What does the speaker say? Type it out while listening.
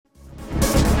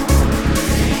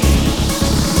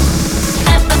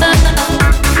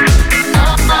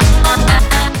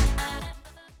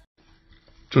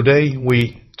Today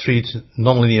we treat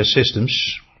nonlinear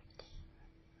systems,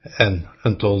 and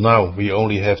until now we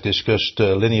only have discussed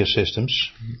linear systems,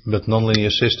 but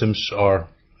nonlinear systems are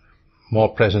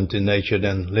more present in nature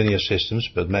than linear systems,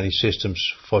 but many systems,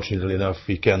 fortunately enough,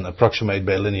 we can approximate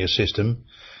by a linear system,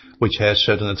 which has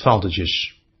certain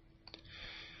advantages.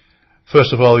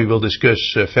 First of all, we will discuss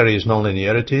various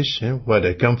nonlinearities, where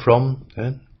they come from,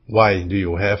 why do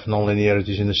you have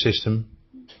nonlinearities in the system.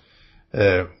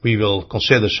 We will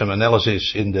consider some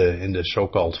analysis in the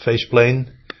so-called phase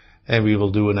plane, and we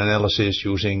will do an analysis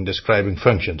using describing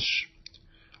functions.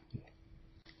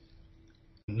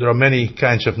 There are many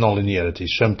kinds of nonlinearities.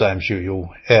 Sometimes you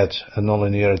add a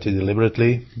nonlinearity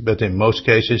deliberately, but in most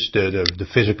cases the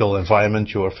physical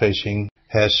environment you are facing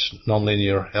has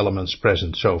nonlinear elements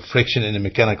present. So friction in a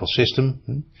mechanical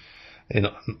system. In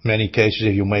many cases,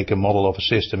 if you make a model of a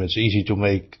system, it's easy to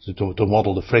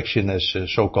model the friction as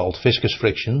so-called viscous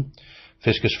friction.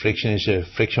 Viscous friction is a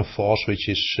friction force which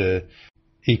is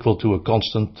equal to a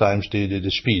constant times the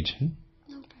speed,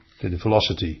 the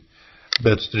velocity.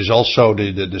 But there is also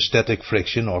the static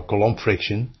friction or Coulomb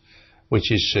friction,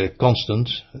 which is constant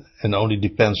and only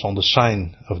depends on the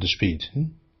sign of the speed.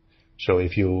 So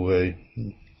if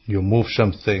you move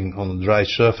something on a dry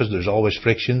surface, there's always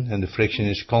friction, and the friction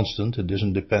is constant. It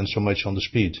doesn't depend so much on the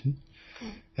speed.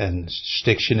 And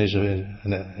stiction is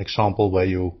an example where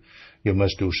you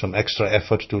must do some extra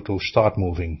effort to start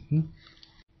moving.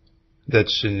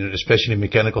 That's especially in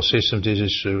mechanical systems. This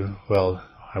is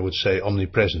I would say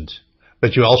omnipresent.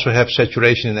 But you also have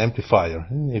saturation in amplifier.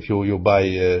 If you buy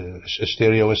a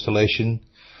stereo installation,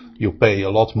 you pay a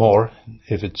lot more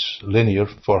if it's linear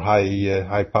for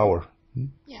high power.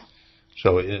 Yeah.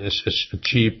 So it's a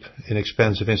cheap,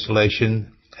 inexpensive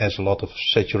installation, has a lot of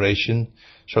saturation,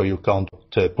 so you can't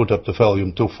put up the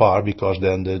volume too far, because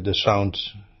then the sound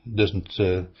doesn't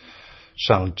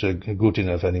sound good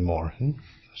enough anymore.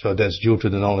 So that's due to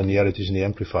the nonlinearities in the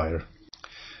amplifier.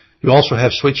 You also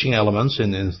have switching elements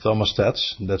in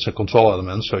thermostats. That's a control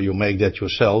element, so you make that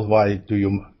yourself. Why do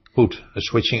you put a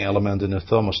switching element in a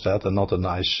thermostat and not a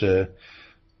nice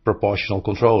proportional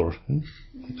controller?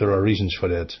 There are reasons for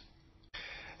that.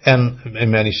 And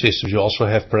in many systems you also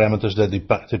have parameters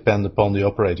that depend upon the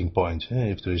operating point.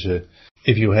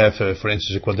 If you have, for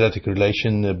instance, a quadratic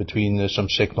relation between some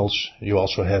signals, you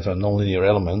also have a nonlinear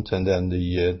element, and then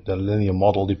the linear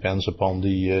model depends upon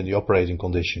the operating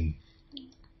condition.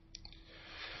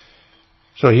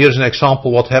 So here's an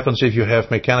example what happens if you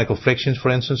have mechanical frictions, for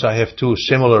instance. I have two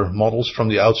similar models from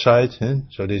the outside.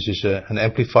 So this is an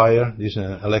amplifier, this is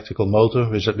an electrical motor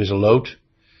with a load.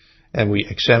 And we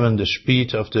examine the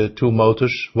speed of the two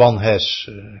motors. One has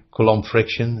Coulomb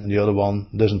friction and the other one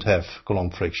doesn't have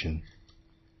Coulomb friction.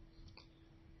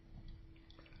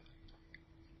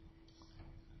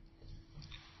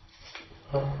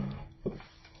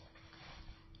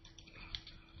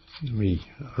 We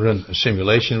run a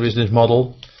simulation with this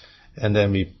model, and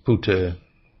then we put an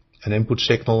input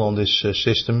signal on this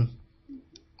system.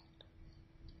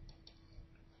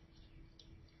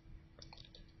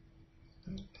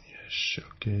 Yes,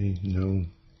 okay, no.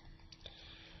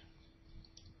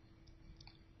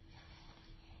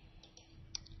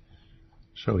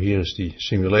 So here's the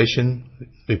simulation.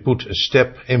 We put a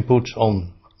step input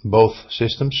on both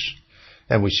systems.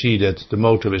 And we see that the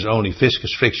motor with only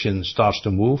viscous friction starts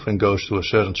to move and goes to a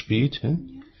certain speed.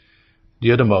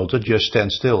 The other motor just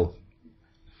stands still.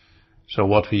 So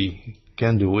what we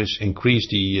can do is increase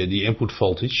the input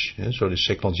voltage. So the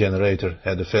signal generator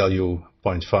had a value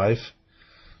 0.5.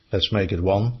 Let's make it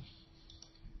 1.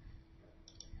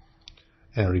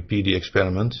 And repeat the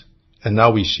experiment. And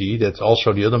now we see that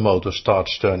also the other motor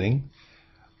starts turning,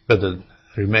 but there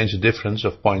remains a difference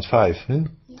of 0.5.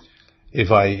 If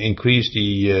I increase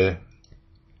the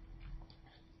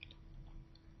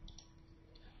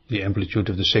amplitude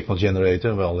of the signal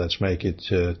generator, well, let's make it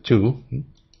 2.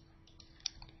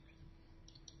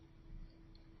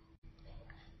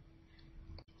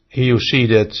 Here you see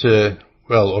that,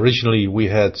 originally we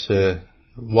had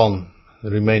 1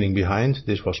 remaining behind.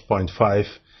 This was 0.5.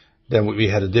 Then we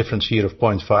had a difference here of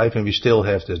 0.5, and we still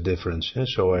have this difference.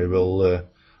 So I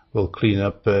will clean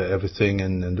up everything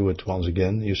and do it once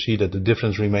again. You see that the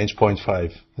difference remains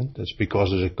 0.5. That's because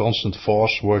there's a constant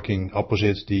force working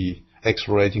opposite the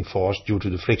accelerating force due to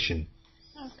the friction.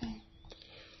 Okay.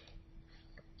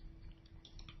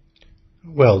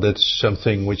 Well, that's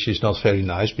something which is not very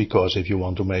nice, because if you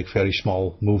want to make very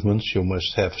small movements, you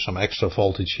must have some extra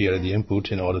voltage here at the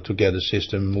input in order to get the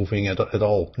system moving at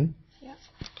all. Yeah.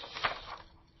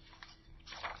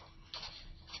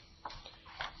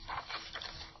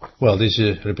 Well, this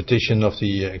is a repetition of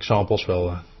the examples.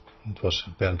 Well, It was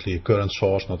apparently a current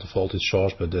source, not a voltage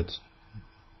source, but that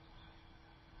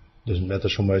doesn't matter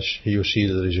so much. Here you see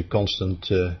that there is a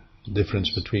constant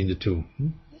difference between the two.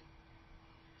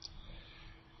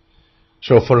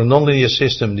 So for a nonlinear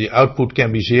system, the output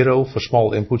can be 0 for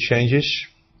small input changes.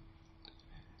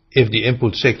 If the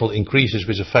input signal increases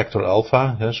with a factor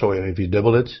alpha, so if you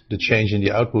double it, the change in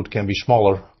the output can be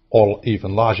smaller or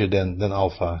even larger than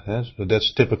alpha. So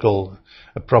that's typical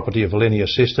property of a linear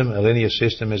system. A linear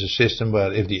system is a system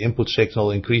where if the input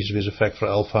signal increases with a factor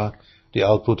alpha, the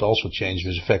output also changes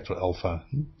with a factor alpha.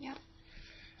 Yeah.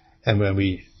 And when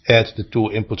we add the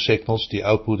two input signals, the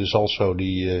output is also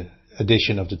the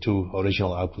addition of the two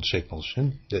original output signals.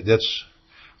 That's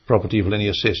property of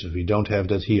linear systems. We don't have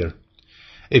that here.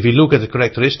 If we look at the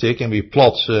characteristic and we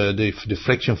plot the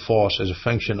friction force as a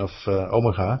function of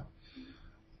omega,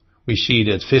 we see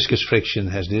that viscous friction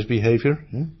has this behavior.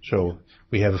 So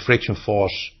we have a friction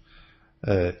force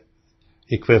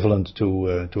equivalent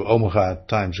to omega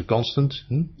times a constant.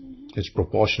 It's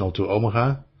proportional to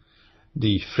omega.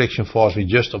 The friction force we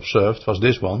just observed was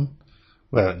this one,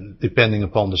 where depending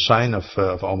upon the sign of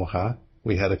omega,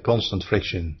 we had a constant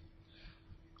friction.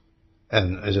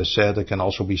 And as I said, there can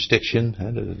also be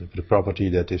stiction, the property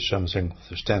that if something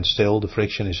stands still, the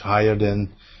friction is higher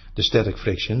than the static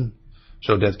friction.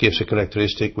 So that gives a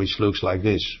characteristic which looks like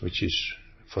this, which is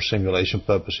for simulation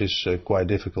purposes quite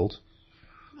difficult,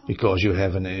 because you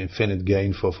have an infinite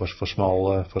gain for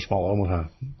small omega.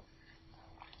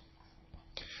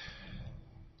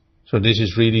 So this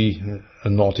is really a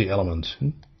naughty element.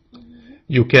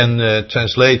 You can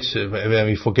translate when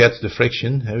we forget the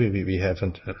friction. We have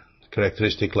a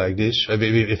characteristic like this.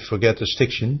 We forget the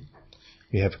stiction.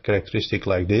 We have a characteristic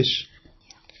like this,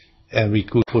 and we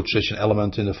could put such an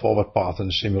element in the forward path in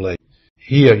the simulation.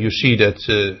 Here you see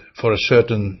that for a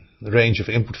certain range of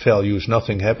input values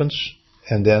nothing happens,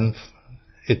 and then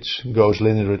it goes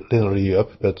linearly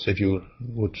up. But if you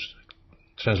would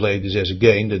translate this as a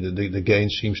gain, the gain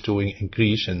seems to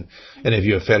increase, and if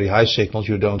you have very high signals,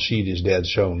 you don't see this dead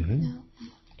zone.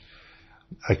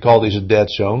 I call this a dead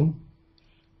zone.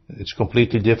 It's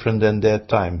completely different than dead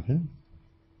time.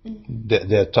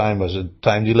 Dead time was a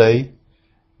time delay.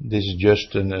 This is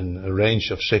just a range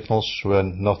of signals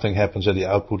when nothing happens at the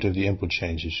output if the input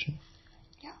changes.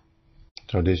 Yeah.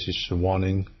 So this is a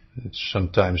warning. It's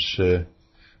sometimes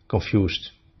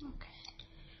confused. Okay.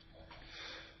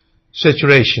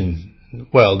 Saturation.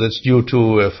 Well, that's due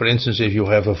to, for instance, if you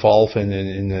have a valve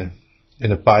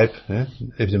in a pipe,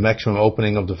 if the maximum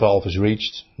opening of the valve is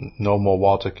reached, no more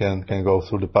water can go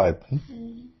through the pipe.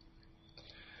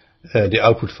 The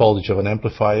output voltage of an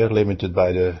amplifier limited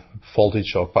by the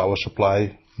voltage or power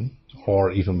supply,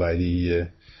 or even by the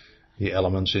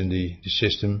elements in the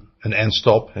system. An end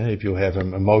stop, if you have a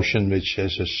motion which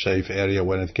has a safe area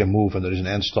when it can move and there is an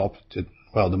end stop,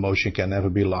 the motion can never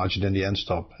be larger than the end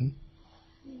stop.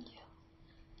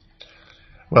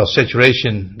 Well,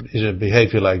 saturation is a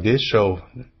behavior like this, so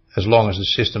as long as the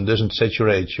system doesn't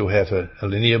saturate, you have a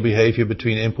linear behavior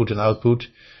between input and output,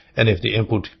 and if the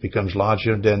input becomes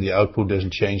larger, then the output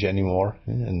doesn't change anymore,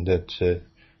 and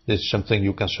that's something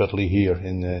you can certainly hear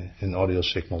in audio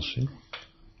signals.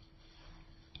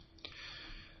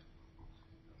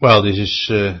 Well, this is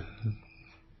a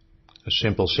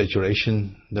simple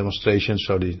saturation demonstration,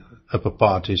 so the upper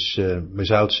part is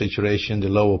without saturation, the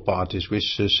lower part is with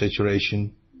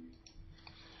saturation.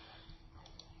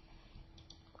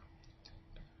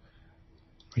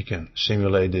 We can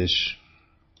simulate this.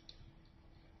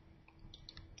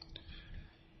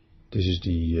 This is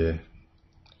the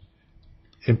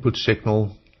input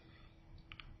signal,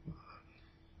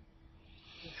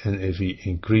 and if we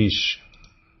increase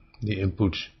the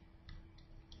input,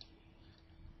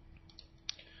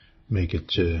 make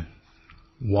it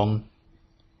 1,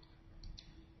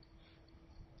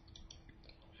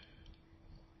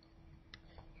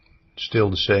 still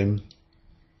the same.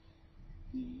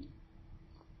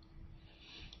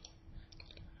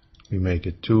 We make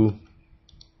it 2,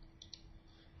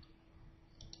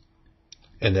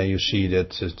 and then you see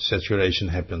that saturation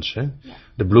happens. Yeah.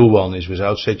 The blue one is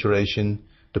without saturation,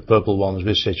 the purple one is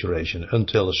with saturation.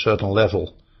 Until a certain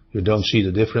level you don't see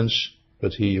the difference,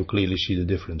 but here you clearly see the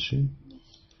difference.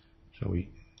 So we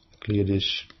clear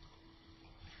this.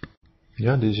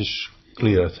 Yeah, this is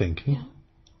clear, I think. Yeah.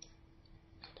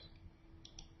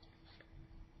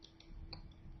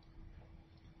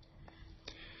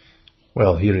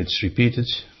 Well, here it's repeated.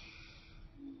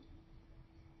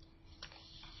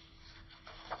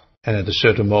 And at a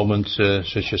certain moment,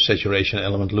 such a saturation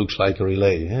element looks like a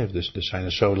relay. If the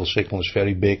sinusoidal signal is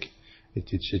very big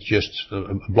It's just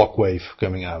a block wave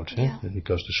coming out,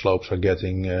 because the slopes are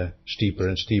getting steeper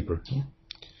and steeper. Yeah.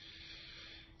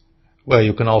 Well,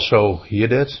 you can also hear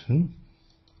that.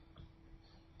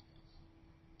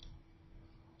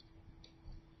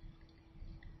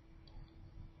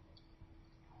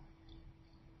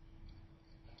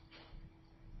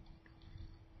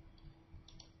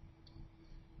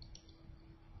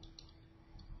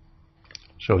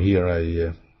 So here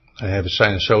I have a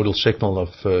sinusoidal signal of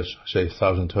say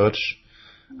 1000 Hertz.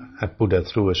 I put that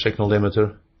through a signal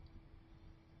limiter.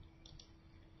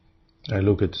 I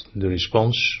look at the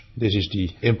response. This is the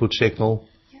input signal.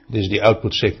 This is the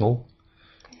output signal.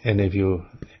 And if you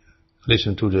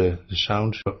listen to the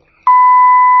sound.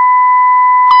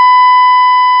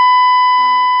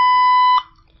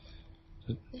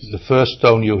 The first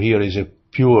tone you hear is a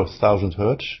pure 1000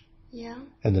 Hertz. Yeah.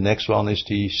 And the next one is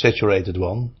the saturated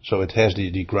one. So it has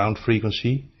the ground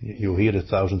frequency. You hear the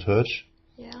 1000 Hertz.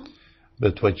 Yeah.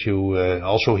 But what you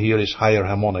also hear is higher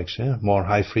harmonics, more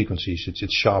high frequencies.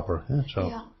 It's sharper. So.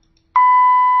 Yeah.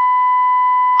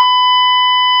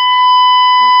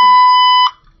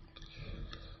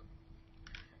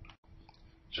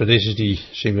 So this is the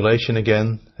simulation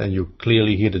again, and you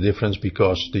clearly hear the difference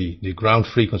because the ground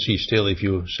frequency still, if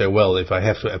you say, well, if I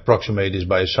have to approximate this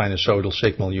by a sinusoidal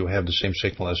signal, you have the same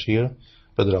signal as here,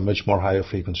 but there are much more higher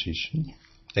frequencies. Yeah.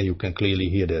 And you can clearly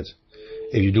hear that.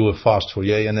 If you do a fast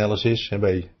Fourier analysis,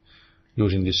 by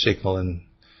using this signal and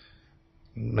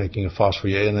making a fast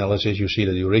Fourier analysis, you see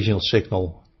that the original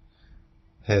signal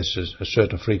has a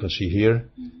certain frequency here,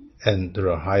 and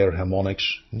there are higher harmonics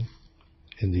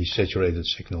in the saturated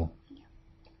signal.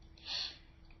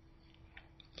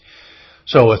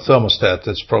 So a thermostat,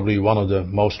 that's probably one of the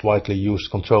most widely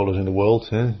used controllers in the world.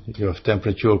 You have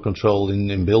temperature control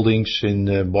in buildings,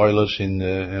 in boilers, in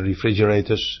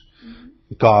refrigerators,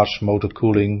 cars, motor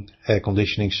cooling, air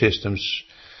conditioning systems.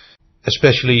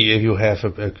 Especially if you have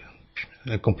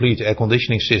a complete air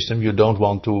conditioning system, you don't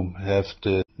want to have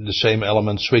the same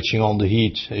element switching on the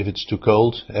heat if it's too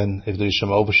cold, and if there is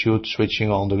some overshoot,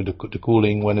 switching on the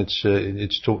cooling when it's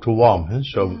too warm.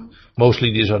 So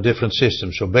mostly these are different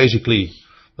systems. So basically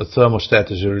the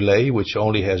thermostat is a relay which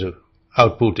only has an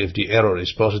output if the error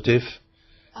is positive,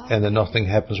 and then nothing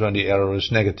happens when the error is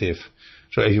negative.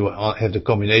 So if you have the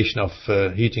combination of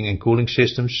heating and cooling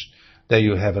systems, then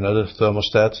you have another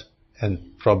thermostat,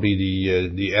 and probably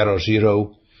the error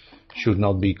 0 should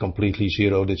not be completely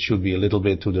 0. It should be a little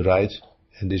bit to the right,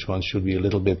 and this one should be a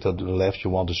little bit to the left.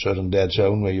 You want a certain dead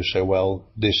zone where you say, well,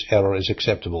 this error is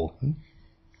acceptable.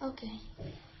 Okay.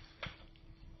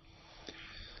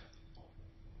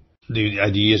 The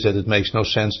idea is that it makes no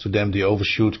sense to damp the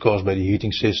overshoot caused by the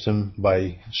heating system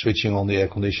by switching on the air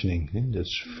conditioning.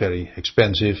 That's very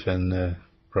expensive and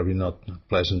probably not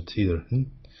pleasant either.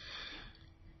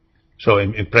 So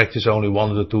in practice only one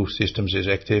of the two systems is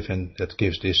active, and that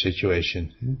gives this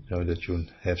situation, so that you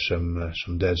have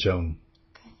some dead zone.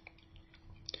 Okay.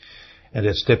 And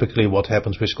that's typically what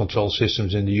happens with control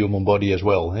systems in the human body as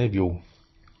well.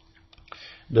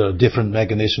 There are different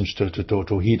mechanisms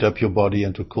to heat up your body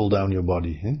and to cool down your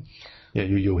body.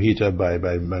 You heat up by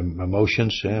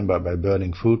motions, and by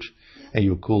burning food, and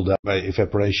you cool down by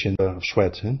evaporation of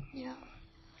sweat. Yeah.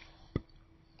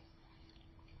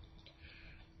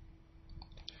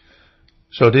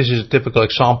 So this is a typical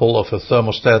example of a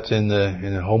thermostat in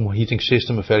a home heating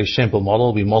system, a very simple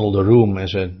model. We model the room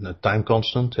as a time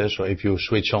constant. So if you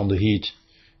switch on the heat,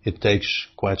 it takes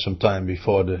quite some time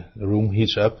before the room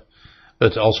heats up.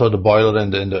 But also the boiler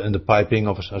and the piping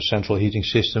of a central heating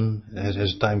system has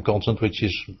a time constant, which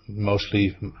is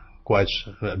mostly quite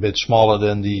a bit smaller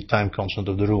than the time constant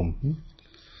of the room.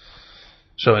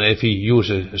 So if we use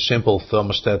a simple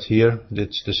thermostat here,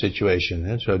 that's the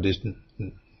situation. So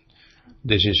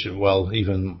this is, well,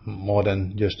 even more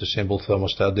than just a simple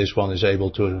thermostat. This one is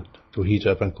able to heat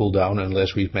up and cool down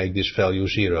unless we make this value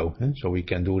 0. So we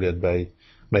can do that by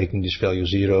making this value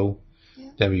 0.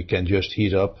 Then we can just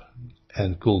heat up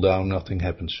and cool down, nothing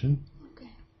happens. Okay.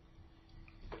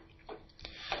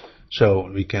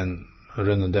 So we can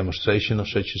run a demonstration of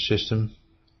such a system.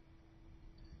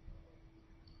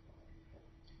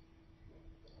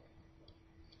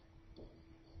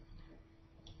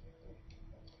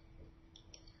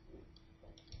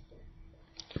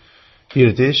 Here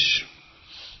it is.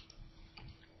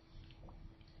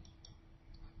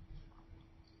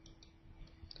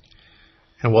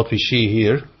 And what we see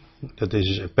here, that this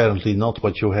is apparently not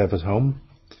what you have at home.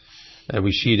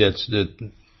 We see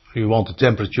that we want a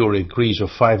temperature increase of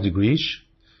 5 degrees.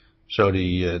 So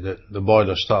the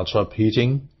boiler starts up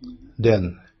heating.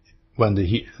 Then when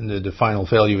the final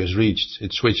value is reached,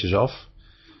 it switches off.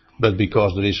 but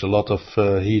because there is a lot of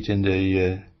heat in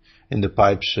the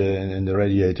pipes and in the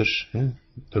radiators,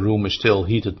 the room is still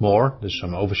heated more. There's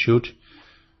some overshoot.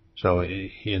 So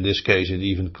in this case it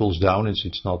even cools down.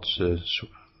 It's not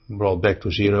brought back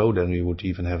to zero. Then we would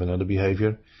even have another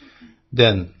behavior.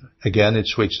 Then again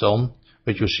it's switched on,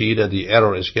 but you see that the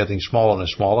error is getting smaller and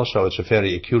smaller, so it's a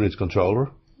very accurate controller.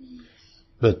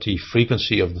 But the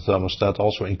frequency of the thermostat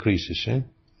also increases. And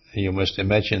you must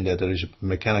imagine that there is a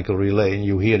mechanical relay and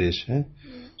you hear this.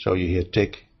 So you hear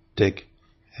tick, tick,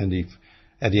 and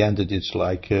at the end it's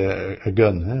like a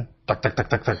gun. Tack, tack, tack,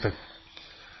 tack, tack, tack.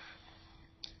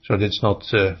 So that's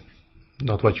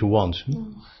not what you want.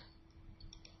 No.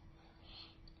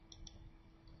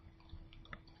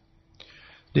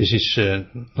 This is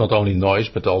not only noise,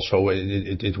 but also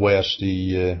it wears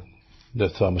the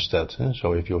thermostat.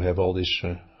 So if you have all these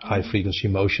high frequency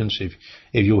motions, if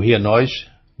you hear noise,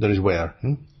 there is wear.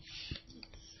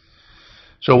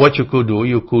 So what you could do,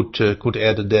 you could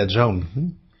add a dead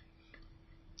zone.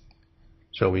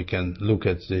 So we can look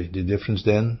at the difference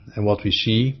then, and what we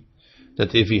see,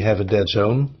 that if we have a dead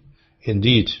zone,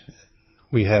 indeed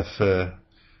we have a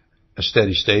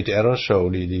steady state error, so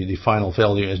the final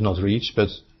value is not reached, but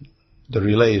the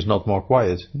relay is not more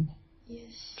quiet.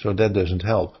 Yes. So that doesn't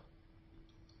help.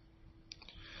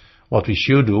 What we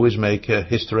should do is make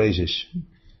hysteresis.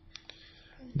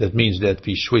 That means that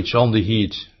we switch on the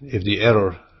heat if the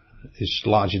error is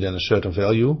larger than a certain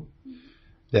value.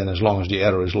 Then as long as the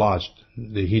error is large,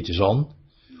 the heat is on.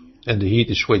 And the heat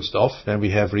is switched off, and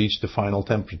we have reached the final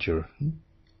temperature.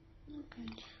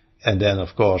 Okay. And then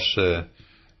of course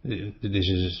this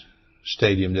is a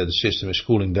stadium that the system is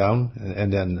cooling down,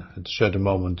 and then at a certain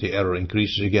moment the error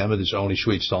increases again, but it's only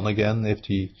switched on again if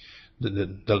the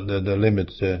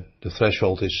limit, the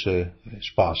threshold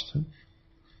is passed.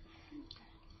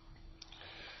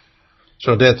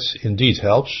 So that indeed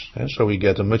helps. So we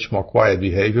get a much more quiet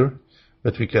behavior,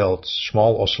 but we get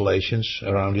small oscillations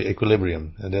around the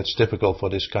equilibrium, and that's typical for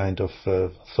this kind of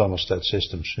thermostat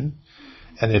systems.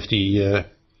 And if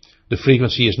the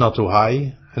frequency is not too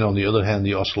high, and on the other hand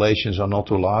the oscillations are not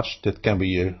too large, that can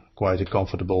be quite a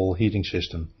comfortable heating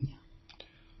system.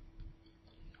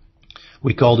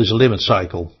 We call this a limit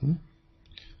cycle.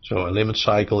 So a limit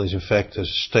cycle is in fact a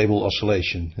stable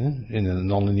oscillation in a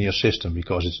nonlinear system,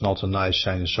 because it's not a nice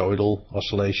sinusoidal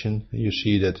oscillation. You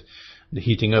see that the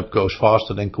heating up goes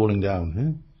faster than cooling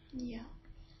down. Yeah.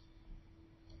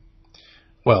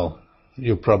 Well,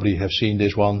 you probably have seen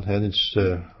this one, and it's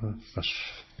was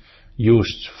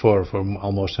used for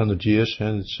almost 100 years,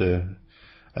 and it's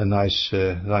a nice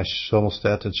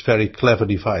thermostat. It's a very clever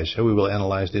device. We will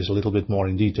analyze this a little bit more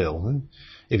in detail.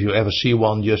 If you ever see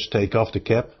one, just take off the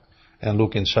cap and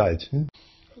look inside.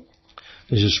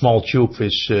 This is a small tube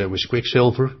with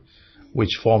quicksilver,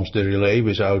 which forms the relay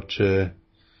without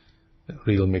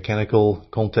real mechanical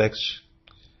contacts,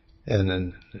 and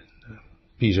then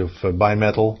a piece of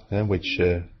bimetal which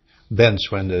bends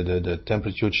when the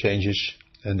temperature changes,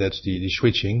 and that's the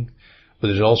switching. But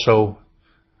there's also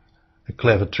a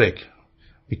clever trick,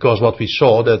 because what we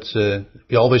saw that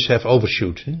we always have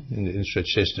overshoot in such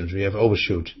systems. We have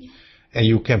overshoot, and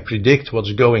you can predict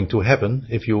what's going to happen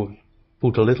if you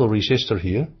put a little resistor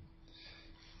here,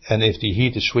 and if the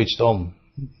heat is switched on,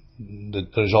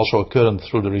 there is also a current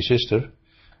through the resistor,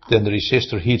 then the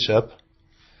resistor heats up,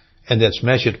 and that's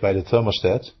measured by the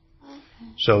thermostat.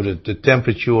 So the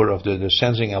temperature of the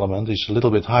sensing element is a little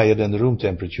bit higher than the room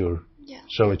temperature. Yeah.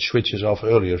 So it switches off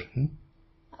earlier.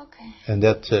 Okay. And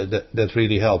that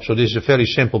really helps. So this is a very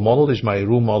simple model. This is my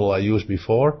room model I used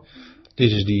before.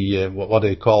 This is the what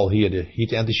they call here the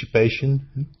heat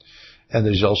anticipation. And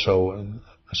there is also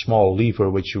a small lever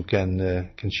which you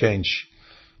can change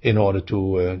in order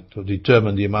to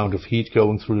determine the amount of heat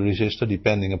going through the resistor,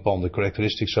 depending upon the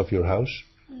characteristics of your house.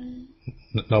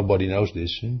 Nobody knows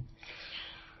this.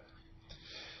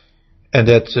 And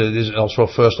that this is also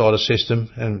a first order system,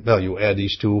 and well, you add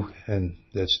these two and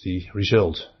that's the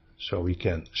result. So we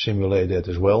can simulate that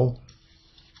as well.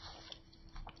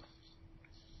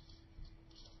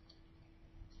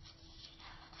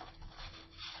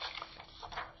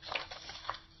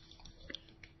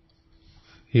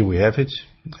 Here we have it,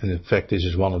 and in fact this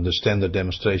is one of the standard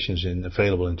demonstrations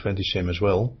available in 20sim as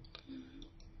well.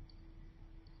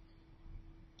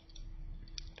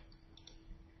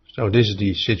 So this is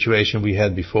the situation we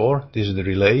had before. This is the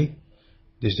relay,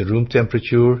 this is the room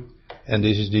temperature, and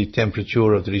this is the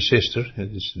temperature of the resistor.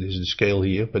 This is the scale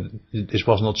here, but this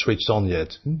was not switched on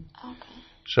yet. Okay.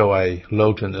 So I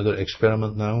load another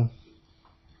experiment now.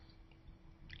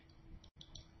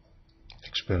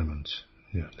 Experiment,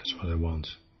 yeah, that's what I want.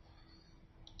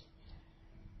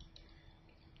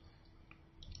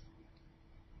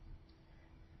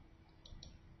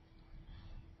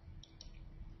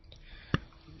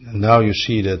 And now you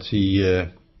see that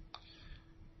the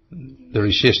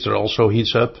resistor also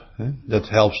heats up. That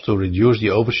helps to reduce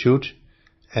the overshoot.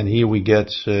 And here we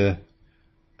get a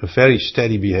very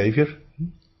steady behavior.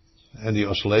 And the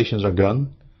oscillations are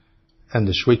gone. And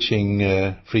the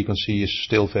switching frequency is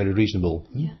still very reasonable.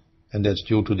 Yeah. And that's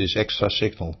due to this extra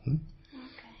signal. Okay.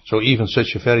 So even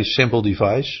such a very simple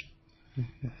device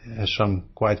has some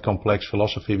quite complex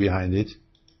philosophy behind it.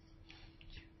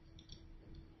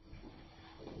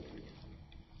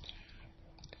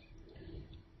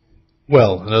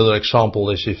 Well, another example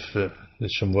is if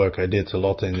there's some work I did a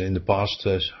lot in the past,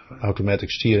 automatic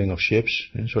steering of ships.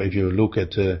 So if you look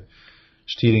at the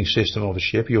steering system of a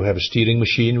ship, you have a steering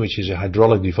machine, which is a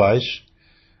hydraulic device.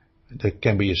 There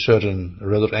can be a certain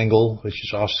rudder angle which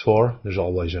is asked for. There's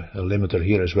always a limiter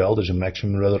here as well. There's a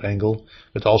maximum rudder angle,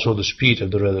 but also the speed of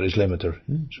the rudder is limiter.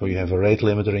 So you have a rate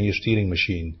limiter in your steering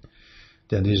machine.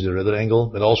 Then this is the rudder angle,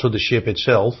 but also the ship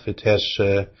itself. It has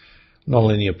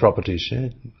nonlinear properties.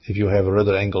 If you have a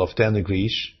rudder angle of 10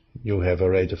 degrees, you have a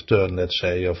rate of turn, let's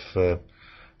say, of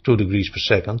 2 degrees per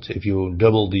second. If you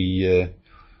double the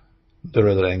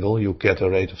rudder angle, you get a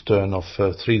rate of turn of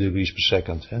 3 degrees per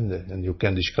second. And you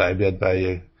can describe that by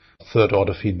a third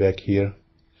order feedback here.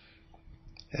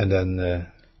 And then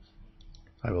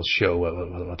I will show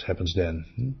what happens then.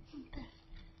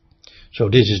 So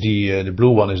this is the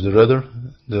blue one is the rudder,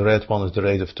 the red one is the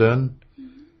rate of turn.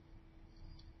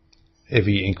 If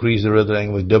we increase the rudder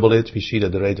angle, we double it, we see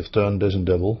that the rate of turn doesn't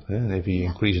double. And if we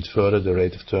increase it further, the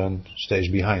rate of turn stays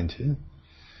behind.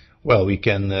 Well, we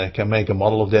can make a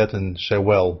model of that and say,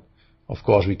 well, of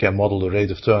course we can model the rate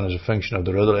of turn as a function of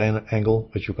the rudder angle,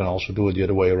 but you can also do it the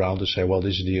other way around and say, well,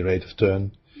 this is the rate of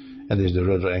turn, and this is the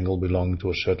rudder angle belonging to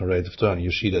a certain rate of turn.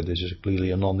 You see that this is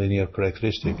clearly a nonlinear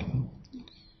characteristic.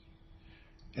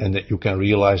 And that you can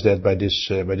realize that by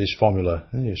this formula.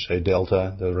 You say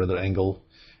delta, the rudder angle,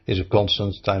 is a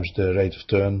constant times the rate of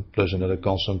turn plus another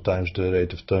constant times the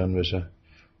rate of turn with a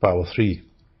power 3.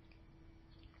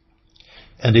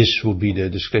 And this would be the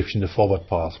description, the forward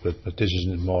path, but this is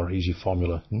a more easy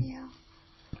formula. Yeah.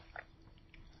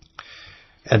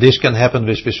 And this can happen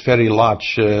with very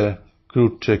large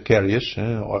crude carriers,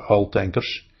 or oil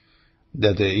tankers,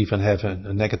 that they even have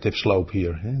a negative slope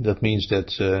here. That means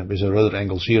that with a rudder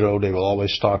angle 0, they will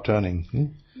always start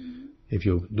turning. If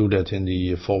you do that in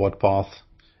the forward path,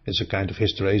 it's a kind of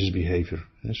hysteresis behavior.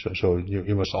 So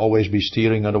you must always be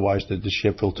steering, otherwise the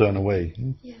ship will turn away.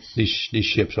 Yes. These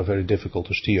ships are very difficult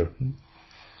to steer.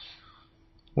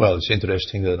 Well, it's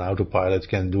interesting that an autopilot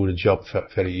can do the job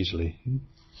very easily.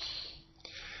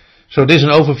 So this is an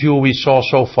overview we saw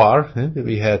so far.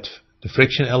 We had the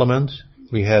friction element,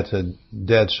 we had a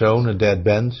dead zone, a dead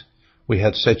band, we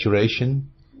had saturation,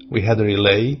 we had a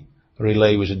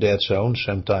relay with a dead zone,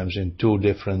 sometimes in 2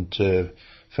 different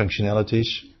functionalities,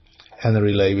 and a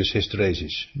relay with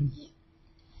hysteresis.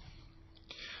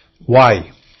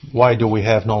 Why? Why do we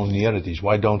have nonlinearities?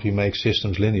 Why don't we make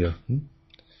systems linear?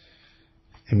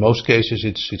 In most cases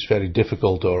it's very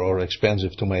difficult or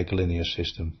expensive to make a linear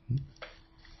system.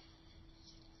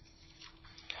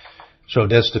 So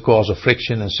that's the cause of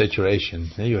friction and saturation.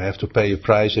 You have to pay a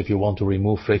price if you want to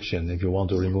remove friction, if you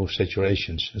want to remove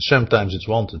saturations. And sometimes it's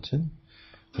wanted.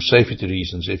 For safety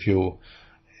reasons, if you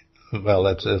well,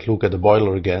 let's look at the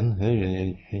boiler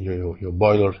again. Your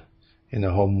boiler in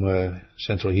a home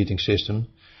central heating system,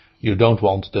 you don't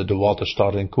want the water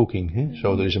starting cooking.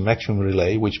 So there is a maximum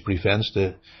relay which prevents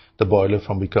the boiler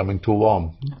from becoming too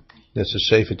warm. That's a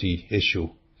safety issue.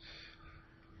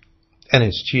 And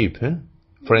it's cheap.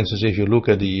 For instance, if you look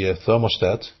at the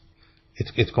thermostat,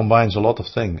 it combines a lot of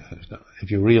things. If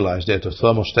you realize that the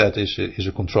thermostat is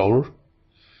a controller,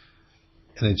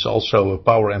 and it's also a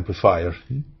power amplifier.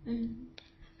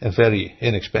 A very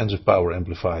inexpensive power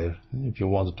amplifier. If you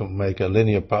wanted to make a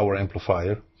linear power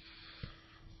amplifier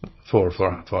for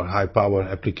high power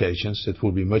applications, it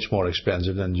would be much more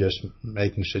expensive than just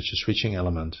making such a switching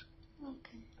element.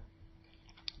 Okay.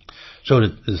 So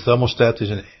the thermostat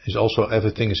is also,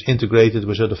 everything is integrated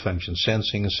with other functions,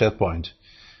 sensing and set point.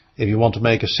 If you want to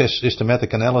make a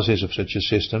systematic analysis of such a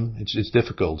system, it's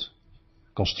difficult.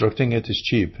 Constructing it is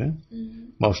cheap.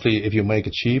 Mostly if you make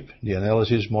it cheap, the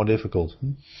analysis is more difficult.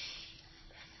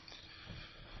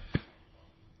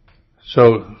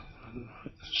 So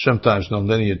sometimes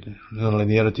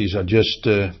nonlinearities are just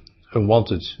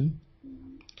unwanted.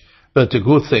 But the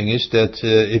good thing is that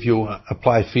if you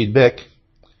apply feedback,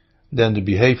 then the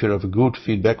behavior of a good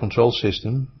feedback control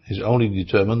system is only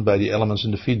determined by the elements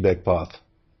in the feedback path.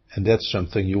 And that's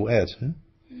something you add.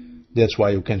 That's why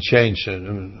you can change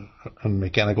a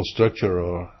mechanical structure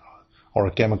or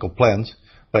a chemical plant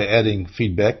by adding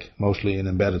feedback, mostly in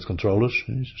embedded controllers.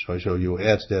 So you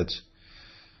add that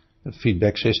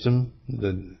feedback system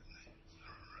that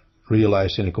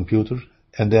realized in a computer,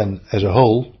 and then as a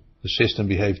whole the system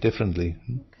behaves differently.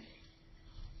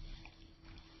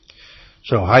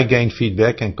 So high gain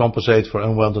feedback can compensate for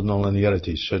unwanted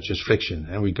nonlinearities such as friction.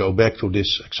 And we go back to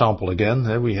this example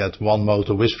again. We had one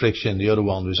motor with friction, the other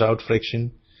one without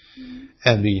friction.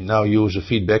 And we now use a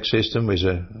feedback system with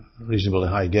a reasonably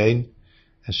high gain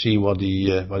and see what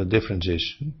the difference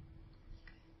is.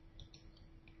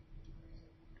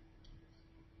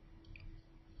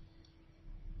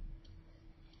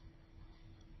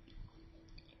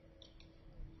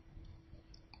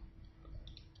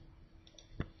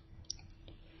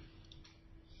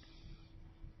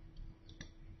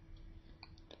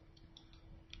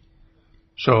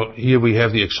 So here we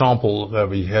have the example where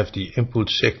we have the input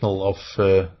signal of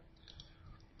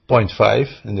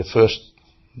 0.5. In the first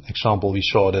example we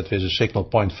saw that with a signal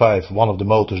 0.5 one of the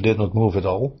motors did not move at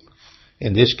all.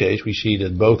 In this case we see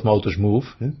that both motors move.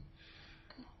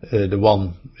 The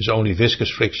one with only viscous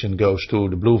friction goes to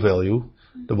the blue value.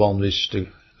 The one with the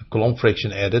Coulomb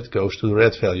friction added goes to the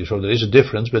red value. So there is a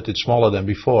difference, but it's smaller than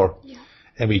before. Yeah.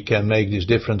 And we can make this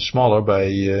difference smaller by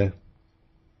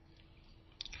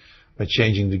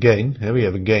changing the gain. We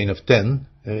have a gain of 10.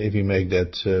 If we make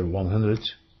that 100,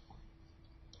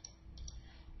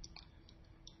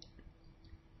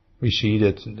 we see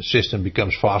that the system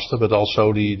becomes faster, but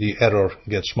also the error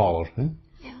gets smaller. Yeah.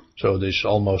 So there's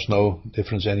almost no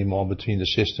difference anymore between the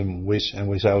system with and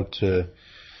without the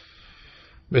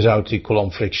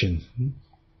Coulomb friction.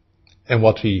 And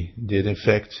what we did, in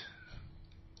fact,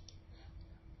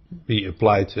 we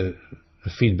applied a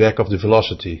feedback of the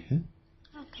velocity.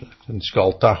 It's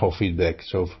called Tahoe feedback.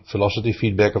 So velocity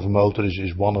feedback of a motor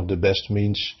is one of the best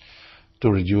means to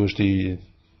reduce the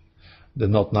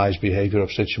not nice behavior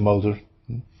of such a motor.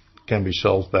 Can be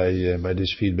solved by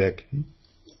this feedback.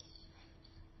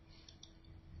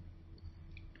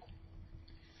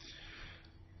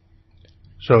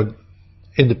 So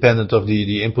independent of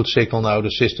the input signal now, the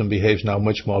system behaves now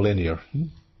much more linear.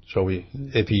 So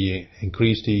if we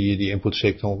increase the input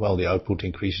signal, well, the output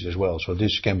increases as well. So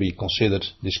this can be considered,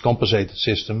 this compensated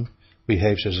system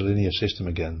behaves as a linear system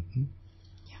again. Yeah.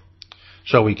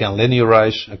 So we can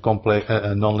linearize a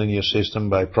nonlinear system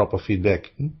by proper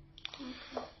feedback.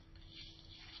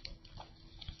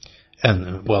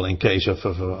 And, well, in case of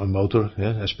a motor,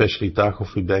 especially Tahoe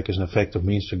feedback is an effective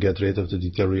means to get rid of the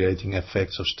deteriorating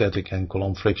effects of static and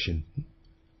Coulomb friction.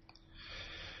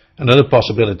 Another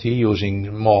possibility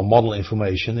using more model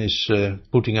information is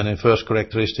putting an inverse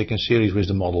characteristic in series with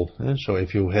the model. So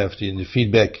if you have in the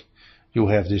feedback, you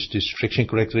have this friction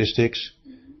characteristic.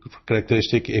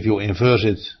 If you invert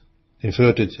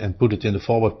it and put it in the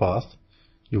forward path,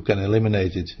 you can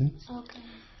eliminate it. Okay.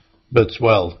 But,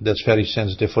 well, that's very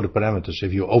sensitive for the parameters.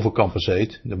 If you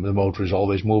overcompensate, the motor is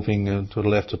always moving to the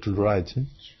left or to the right.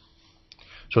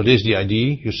 So this is the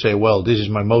idea. You say, well, this is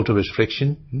my motor with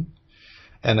friction.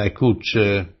 And I could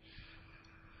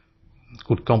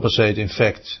compensate, in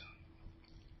fact,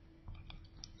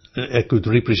 I could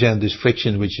represent this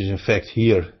friction, which is in fact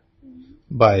here,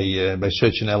 by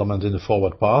such an element in the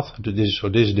forward path. So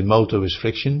this is the motor with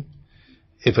friction.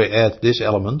 If I add this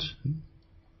element,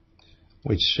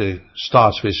 which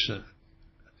starts with,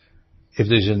 if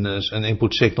there's an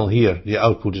input signal here, the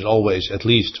output is always at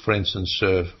least, for instance,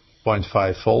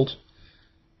 0.5 volt.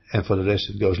 And for the rest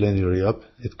it goes linearly up.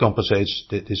 It compensates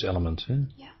this element.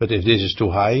 Yeah. But if this is too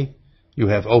high, you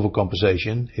have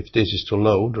overcompensation. If this is too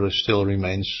low, there still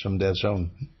remains some dead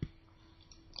zone.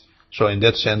 So in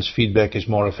that sense, feedback is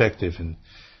more effective. And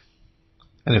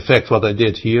in fact, what I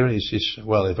did here is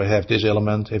well, if I have this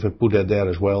element, if I put that there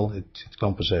as well, it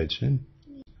compensates. In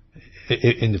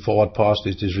the forward path,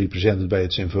 it is represented by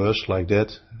its inverse, like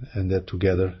that, and that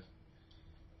together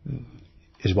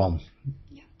is one.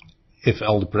 If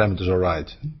all the parameters are right.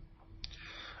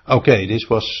 Okay, this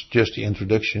was just the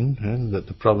introduction,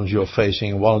 the problems you're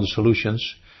facing and one of the solutions.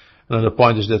 Another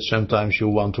point is that sometimes you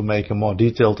want to make a more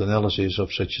detailed analysis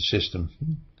of such a system.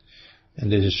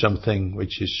 And this is something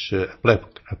which is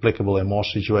applicable in more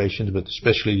situations, but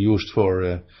especially used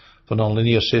for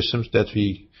nonlinear systems, that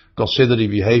we consider the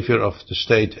behavior of the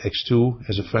state x2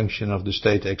 as a function of the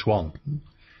state x1.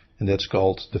 And that's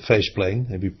called the phase plane,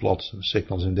 and we plot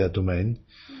signals in that domain.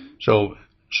 So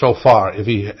far, if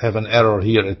we have an error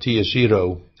here at t is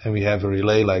 0 and we have a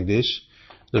relay like this,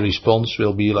 the response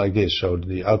will be like this. So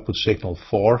the output signal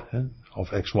 4 of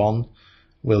x1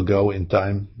 will go in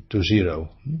time to 0.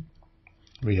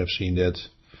 We have seen that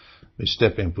with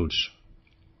step inputs.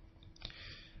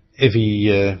 If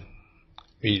we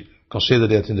consider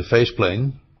that in the phase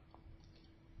plane,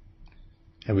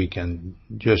 and we can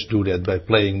just do that by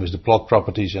playing with the plot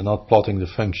properties and not plotting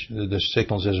the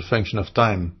signals as a function of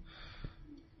time,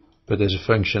 but as a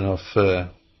function of by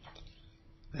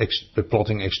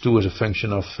plotting x2 as a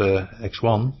function of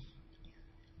x1.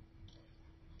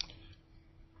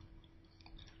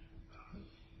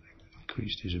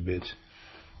 Increase this a bit.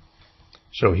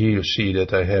 So here you see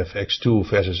that I have x2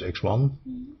 versus x1.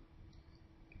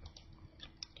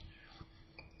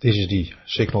 This is the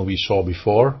signal we saw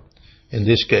before. In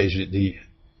this case, the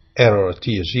error at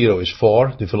t is 0 is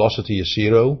 4, the velocity is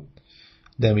 0.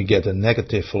 Then we get a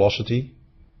negative velocity,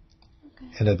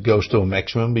 and that goes to a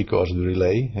maximum because of the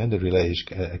relay. And the relay is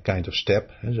a kind of step,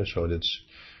 so that's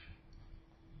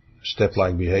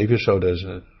step-like behavior. So there's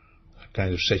a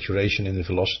kind of saturation in the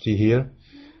velocity here.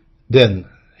 Then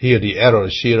here the error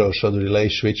is 0, so the relay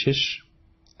switches.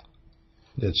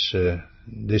 That's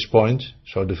this point.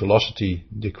 So the velocity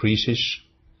decreases.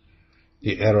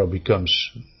 The error becomes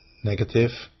negative.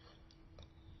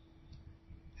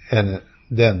 And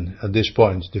then at this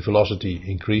point the velocity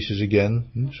increases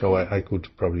again. So I could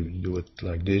probably do it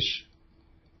like this.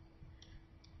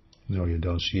 No, you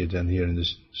don't see it then here in the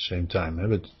same time.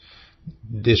 But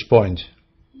this point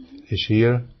is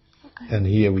here. And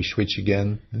here we switch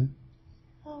again.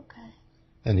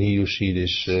 And here you see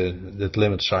this that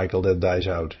limit cycle that dies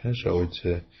out. So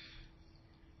the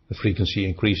frequency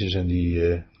increases and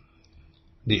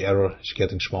the error is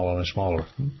getting smaller and smaller.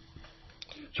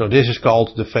 So this is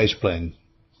called the phase plane.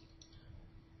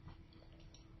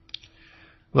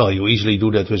 Well, you easily do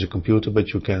that with a computer, but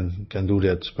you can do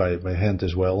that by hand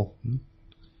as well.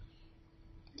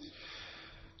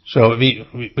 So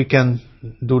we can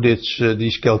do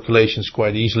these calculations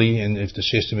quite easily, and if the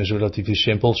system is relatively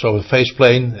simple. So a phase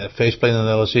plane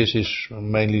analysis is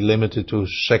mainly limited to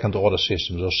second order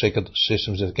systems, or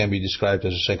systems that can be described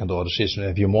as a second order system.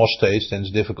 If you have more states, then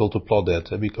it's difficult to plot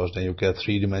that, because then you get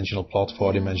 3-dimensional plot,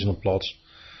 4-dimensional plots.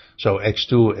 So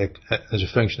x2 as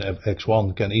a function of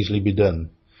x1 can easily be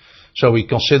done. So we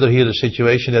consider here the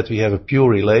situation that we have a pure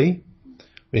relay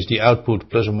with the output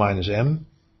plus or minus m,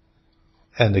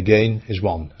 and the gain is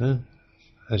 1,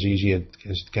 as easy as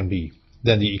it can be.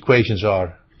 Then the equations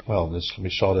are, well, we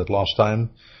saw that last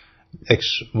time.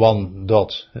 x1 dot,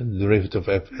 the derivative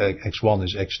of x1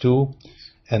 is x2,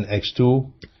 and x2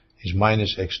 is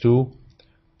minus x2,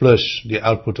 plus the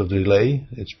output of the relay.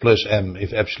 It's plus m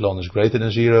if epsilon is greater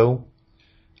than 0,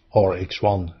 or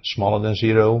x1 smaller than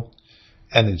 0,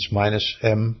 and it's minus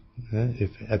m if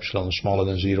epsilon is smaller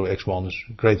than 0, x1 is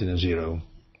greater than 0.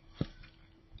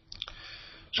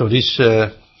 So these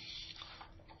are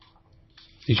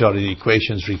the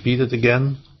equations repeated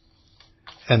again.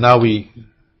 And now we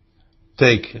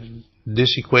take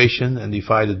this equation and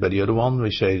divide it by the other one.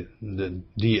 We say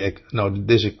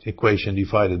this equation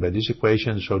divided by this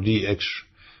equation. So dx2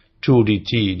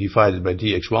 dt divided by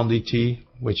dx1 dt,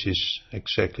 which is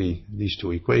exactly these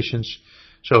two equations.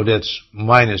 So that's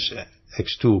minus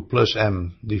x2 plus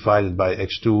m divided by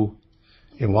x2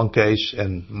 in one case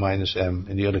and minus m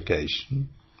in the other case.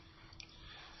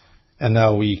 And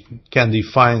now we can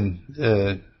define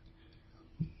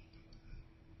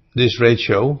this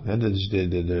ratio, and that is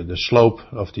the slope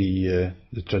of the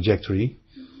trajectory,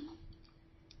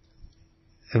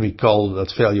 and we call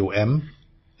that value m.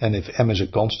 And if m is a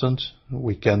constant,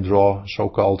 we can draw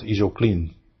so-called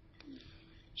isocline.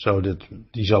 So that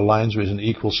these are lines with an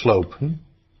equal slope,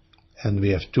 and we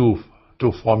have two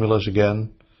formulas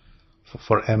again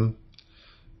for m.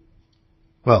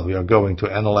 Well, we are going to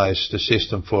analyze the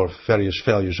system for various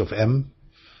values of m.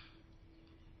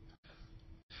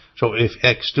 So if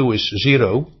x2 is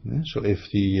 0, so if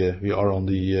we are on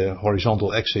the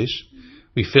horizontal axis,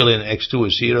 we fill in x2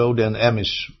 is 0, then m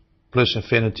is plus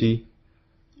infinity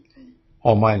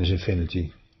or minus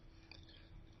infinity.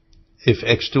 If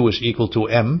x2 is equal to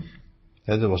m,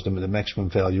 that was the maximum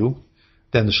value,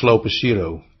 then the slope is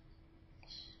 0.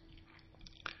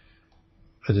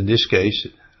 But in this case,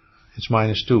 it's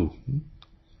minus 2.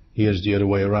 Here's the other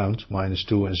way around, minus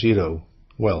 2 and 0.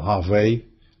 Well, halfway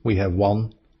we have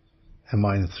 1 and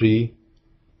minus 3.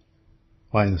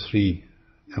 Minus 3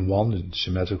 and 1, it's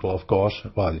symmetrical of course.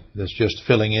 Well, that's just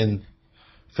filling in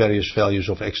various values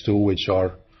of x2 which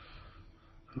are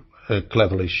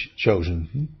cleverly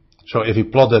chosen. So if we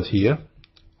plot that here,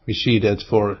 we see that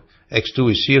for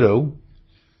x2 is 0,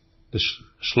 the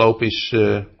slope is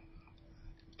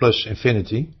plus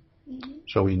infinity.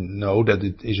 So we know that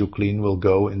the isocline will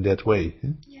go in that way.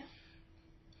 Yeah.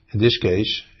 In this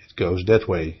case, it goes that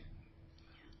way.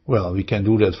 Well, we can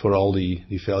do that for all the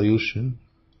values.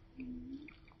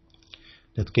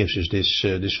 That gives us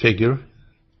this figure.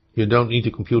 You don't need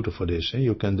a computer for this.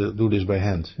 You can do this by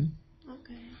hand.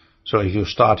 Okay. So if you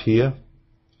start here,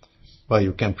 well,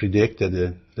 you can predict that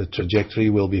the trajectory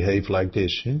will behave like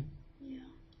this. Yeah.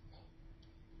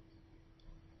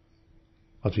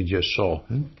 What we just saw.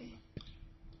 Okay.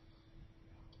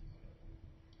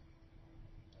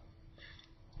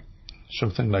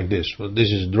 Something like this. Well,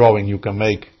 this is a drawing you can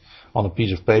make on a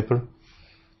piece of paper.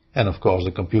 And of course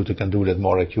the computer can do that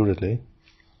more accurately.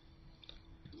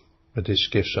 But this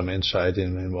gives some insight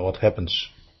in what happens.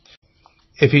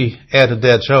 If we add a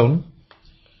dead zone,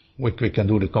 we can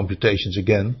do the computations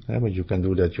again, but you can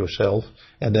do that yourself.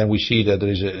 And then we see that there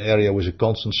is an area with a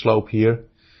constant slope here.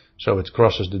 So it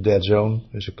crosses the dead zone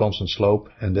with a constant slope,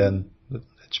 and then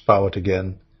it's powered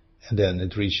again, and then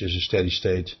it reaches a steady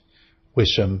state with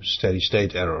some steady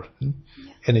state error. Yeah.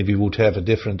 And if we would have a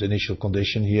different initial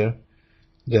condition here,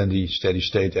 then the steady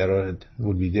state error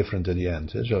would be different at the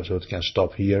end. So it can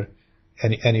stop here.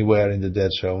 Anywhere in the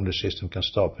dead zone the system can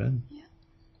stop. Yeah.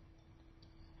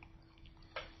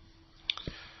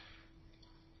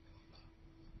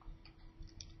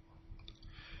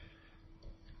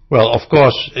 Well, of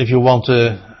course, if you want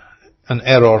an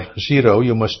error 0,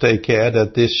 you must take care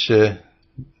that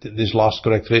this last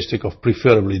characteristic of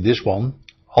preferably this one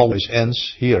always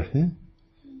ends here.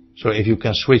 So if you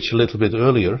can switch a little bit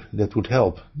earlier, that would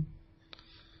help.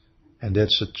 And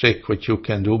that's a trick what you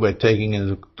can do by taking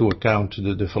into account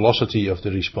the velocity of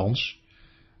the response,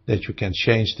 that you can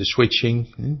change the switching.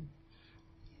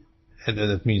 And then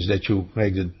that means that you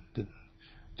make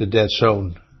the dead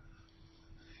zone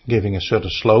giving a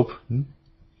certain slope. And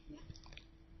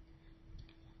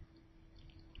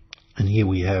here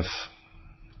we have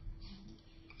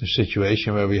the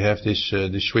situation where we have this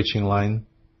switching line.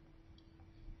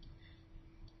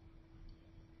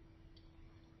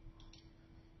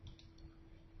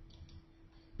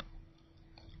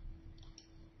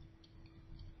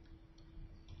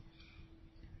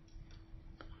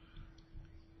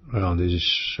 Well, this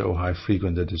is so high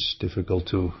frequent that it's difficult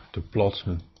to plot.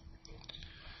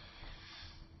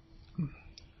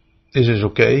 This is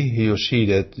okay. You see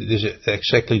that this is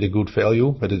exactly the good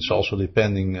value, but it's also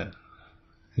depending in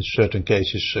certain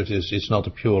cases if it's not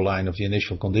a pure line of the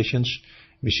initial conditions.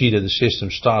 We see that the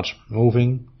system starts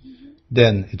moving,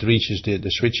 then it reaches the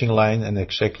switching line and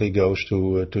exactly goes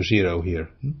to 0 here.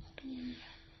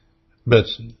 But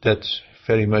that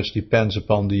very much depends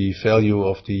upon the value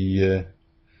of the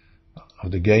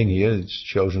gain here. It's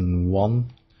chosen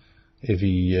 1. If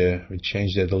we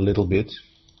change that a little bit,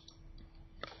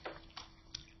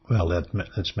 well,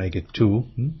 let's make it 2.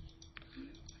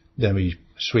 Then we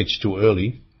switch too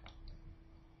early.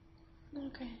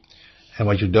 Okay. And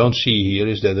what you don't see here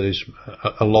is that there is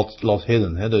a lot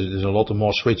hidden. There's a lot of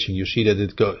more switching. You see that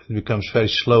it becomes very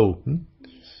slow.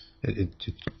 It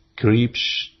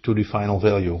creeps to the final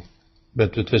value.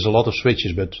 But there's a lot of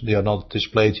switches, but they are not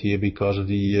displayed here because of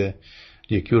the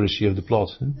accuracy of the plot.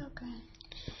 Okay.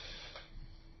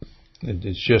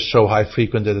 It's just so high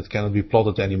frequent that it cannot be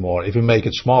plotted anymore. If we make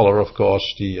it smaller, of course,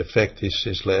 the effect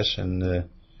is less, and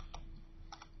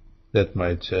that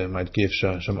might give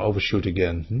some overshoot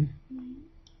again.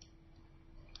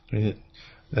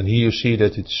 And here you see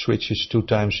that it switches 2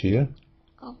 times here.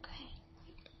 Okay.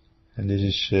 And this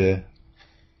is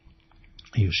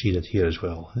you see that here as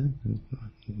well.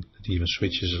 It even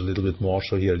switches a little bit more,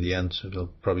 so here at the end will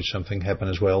probably something happen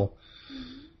as well.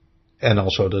 And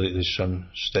also there is some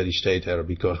steady state error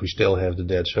because we still have the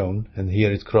dead zone, and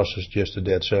here it crosses just the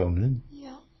dead zone.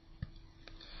 Yeah.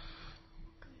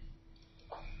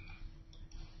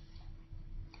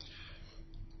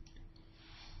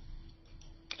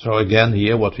 So again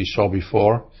here what we saw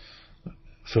before,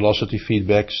 velocity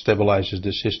feedback stabilizes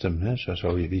the system.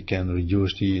 So we can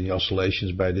reduce the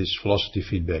oscillations by this velocity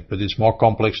feedback, but it's more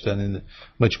complex than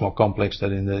much more complex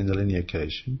than in the linear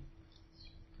case.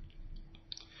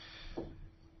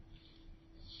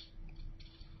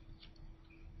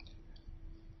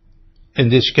 In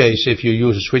this case, if you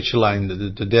use a switcher line,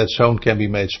 the dead zone can be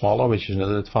made smaller, which is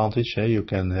another advantage. You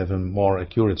can have a more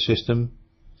accurate system,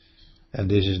 and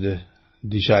this is the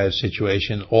desired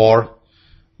situation. Or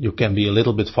you can be a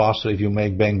little bit faster if you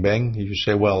make bang bang. If you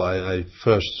say, well, I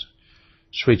first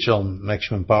switch on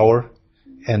maximum power,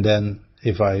 and then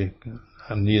if I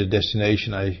am near a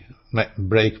destination, I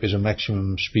brake with a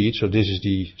maximum speed. So this is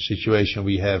the situation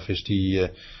we have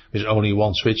with only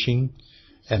one switching.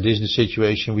 And this is the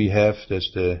situation we have,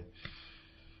 that's the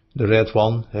red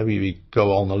one. We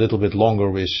go on a little bit longer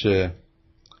with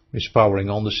powering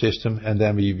on the system, and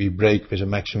then we brake with a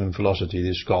maximum velocity.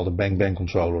 This is called a bang-bang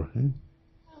controller.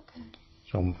 Okay.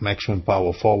 So maximum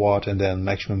power forward and then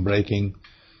maximum braking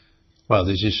Well,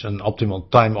 this is an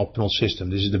time-optimal system.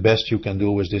 This is the best you can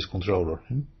do with this controller.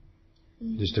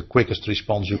 This is the quickest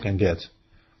response you can get.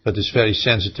 But it's very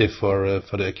sensitive for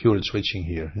the accurate switching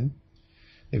here.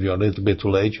 If you're a little bit too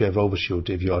late, you have overshoot.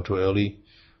 If you are too early,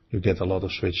 you get a lot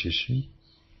of switches.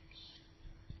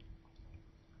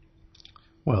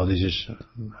 Well, this is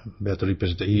better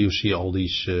represented. Here you see all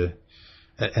these,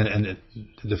 and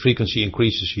the frequency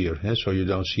increases here, so you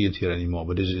don't see it here anymore.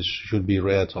 But this should be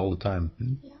red all the time.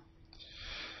 Yeah.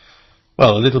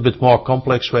 Well, a little bit more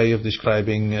complex way of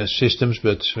describing systems,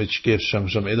 but which gives some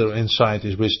other insight,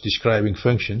 is with describing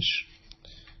functions.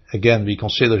 Again, we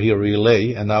consider here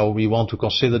relay, and now we want to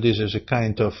consider this as a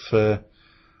kind of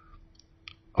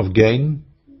gain,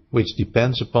 which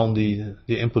depends upon the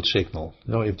input signal.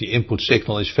 If the input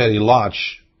signal is very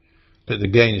large, the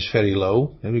gain is very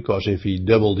low, because if we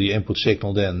double the input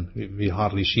signal, then we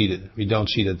hardly see it. We don't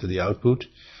see that at the output.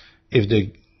 If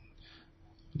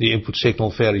the input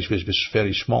signal varies with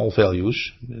very small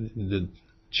values, the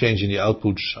change in the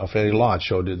outputs are very large,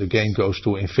 so the gain goes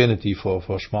to infinity for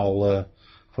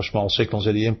small signals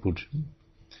at the input.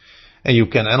 And you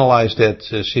can analyze that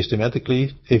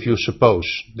systematically if you suppose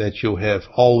that you have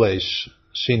always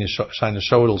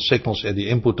sinusoidal signals at the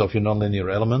input of your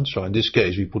nonlinear element. So in this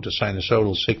case we put a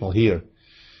sinusoidal signal here.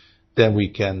 Then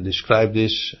we can describe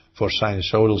this for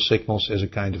sinusoidal signals as a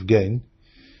kind of gain.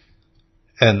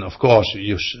 And of course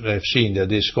you have seen that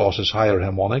this causes higher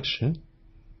harmonics.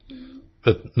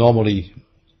 But normally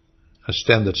a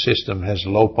standard system has a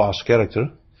low pass character,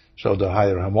 so the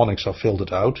higher harmonics are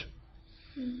filtered out.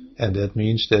 And that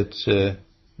means that,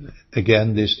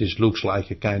 again, this looks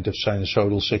like a kind of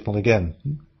sinusoidal signal again.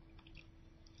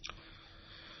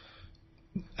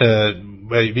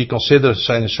 We consider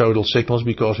sinusoidal signals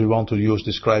because we want to use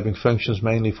describing functions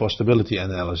mainly for stability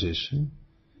analysis.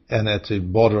 And at the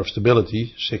border of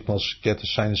stability, signals get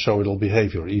a sinusoidal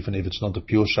behavior. Even if it's not a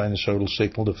pure sinusoidal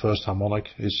signal, the first harmonic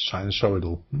is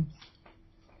sinusoidal.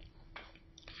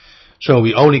 So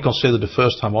we only consider the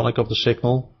first harmonic of the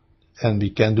signal. And we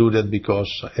can do that because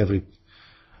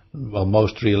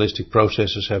most realistic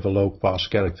processors have a low pass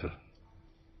character.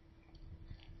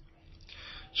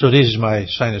 So this is my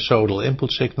sinusoidal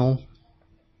input signal.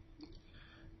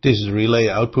 This is the relay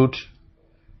output.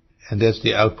 And that's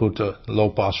the output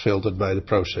low pass filtered by the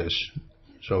process.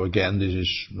 So again, this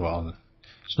is,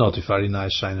 it's not a very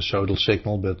nice sinusoidal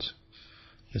signal, but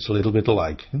it's a little bit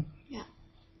alike.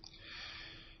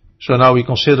 So now we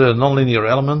consider a nonlinear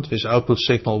element with output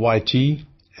signal yt,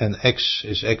 and x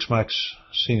is x max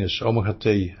sinus omega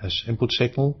t as input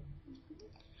signal.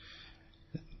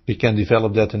 We can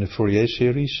develop that in a Fourier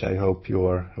series. I hope you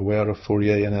are aware of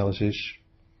Fourier analysis.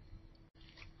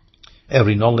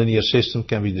 Every nonlinear system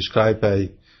can be described by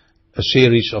a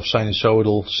series of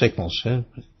sinusoidal signals,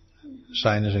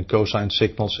 sinus and cosine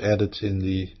signals added in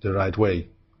the right way.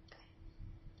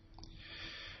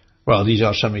 Well, these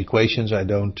are some equations. I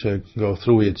don't go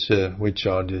through it, which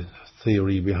are the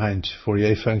theory behind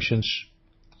Fourier functions.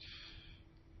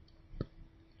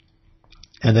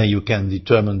 And then you can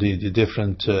determine the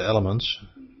different elements.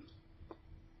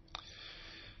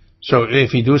 So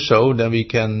if we do so, then we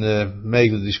can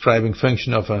make the describing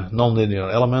function of a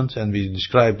nonlinear element, and we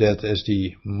describe that as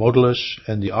the modulus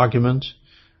and the argument,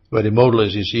 where the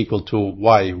modulus is equal to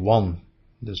y1.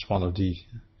 That's one of the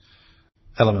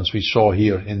elements we saw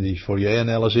here in the Fourier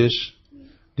analysis,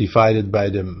 divided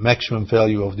by the maximum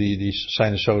value of the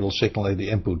sinusoidal signal at the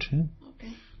input.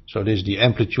 Okay. So this is the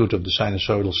amplitude of the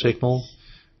sinusoidal signal.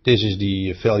 This is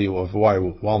the value of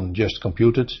y1 just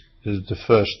computed. This is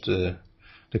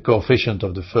the coefficient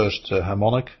of the first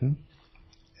harmonic,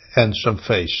 and some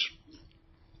phase.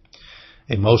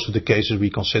 In most of the cases we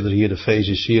consider here the phase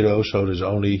is 0, so there's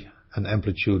only an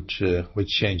amplitude which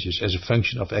changes as a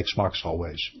function of x max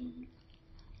always.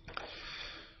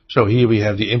 So here we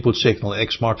have the input signal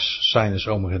x max sinus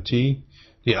omega t.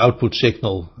 The output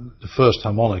signal, the first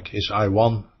harmonic, is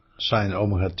I1 sin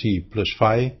omega t plus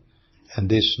phi, and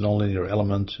this nonlinear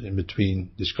element in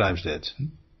between describes that.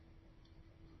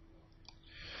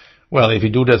 Well, if you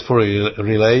do that for a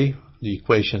relay, the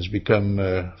equations become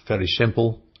very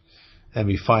simple, and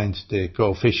we find the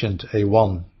coefficient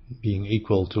A1 being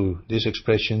equal to this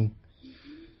expression,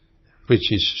 which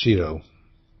is 0.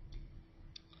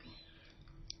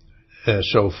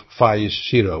 So phi is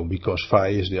 0, because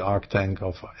phi is the arctank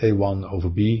of A1 over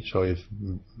B. So if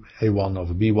A1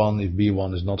 over B1, if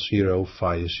B1 is not 0,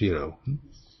 phi is 0.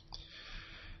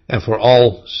 And for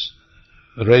all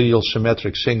radial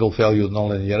symmetric single-valued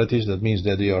nonlinearities, that means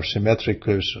that they are symmetric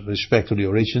with respect to the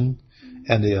origin,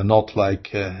 and they are not like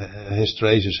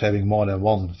hysteresis having more than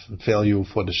one value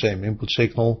for the same input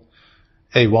signal.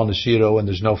 A1 is 0 and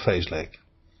there's no phase lag.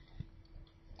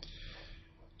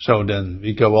 So then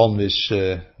we go on with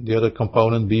the other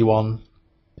component, B1,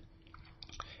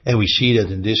 and we see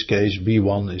that in this case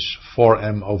B1 is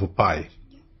 4m over pi.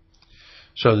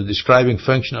 So the describing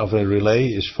function of a relay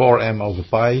is 4m over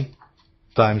pi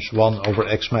times 1 over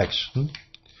x max.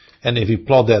 And if we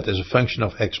plot that as a function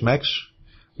of x max,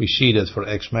 we see that for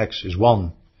x max is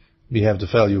 1, we have the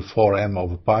value 4m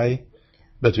over pi,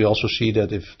 but we also see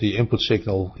that if the input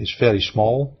signal is very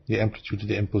small, the amplitude of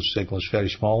the input signal is very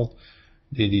small,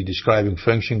 the describing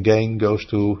function gain goes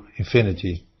to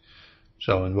infinity.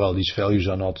 So, and well, these values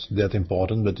are not that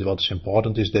important, but what's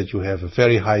important is that you have a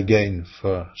very high gain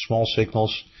for small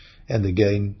signals, and the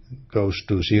gain goes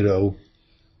to 0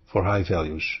 for high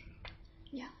values.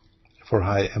 Yeah. For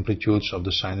high amplitudes of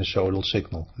the sinusoidal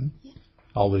signal. Yeah.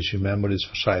 Always remember it's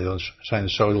for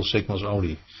sinusoidal signals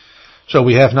only. So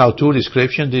we have now two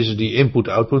descriptions. This is the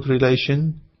input-output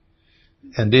relation,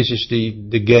 and this is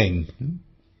the gain.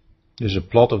 This is a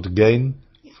plot of the gain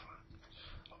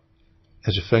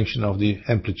as a function of the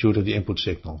amplitude of the input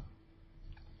signal.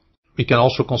 We can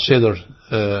also consider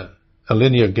a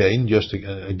linear gain, just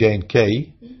a gain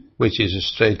k, which is a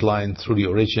straight line through the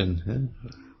origin,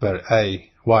 where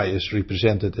y is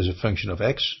represented as a function of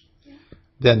x.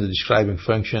 Then the describing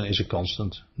function is a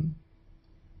constant.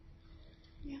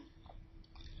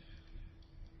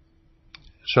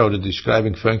 So the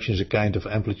describing function is a kind of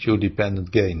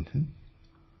amplitude-dependent gain.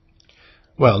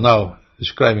 Well, now,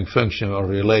 describing function or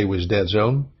relay with dead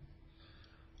zone.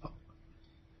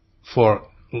 For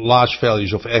large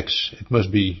values of x, it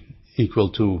must be equal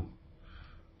to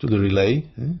the relay.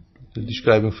 The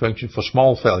describing function. For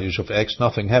small values of x,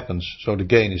 nothing happens, so the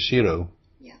gain is 0.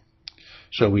 Yeah.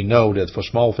 So we know that for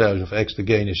small values of x, the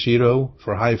gain is 0.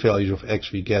 For high values of x,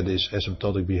 we get this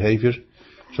asymptotic behavior.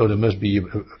 So there must be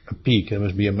a peak, there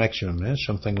must be a maximum,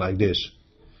 something like this.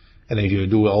 And if you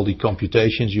do all the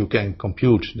computations, you can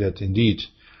compute that indeed,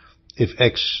 if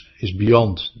x is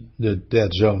beyond the dead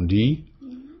zone D,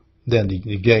 then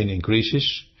the gain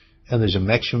increases, and there's a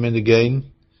maximum in the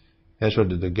gain. So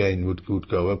the gain would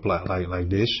go up like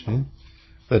this.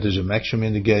 But there's a maximum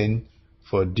in the gain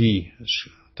for D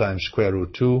times square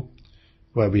root 2,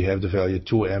 where we have the value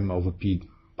 2m over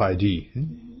pi d.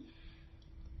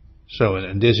 So,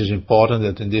 and this is important,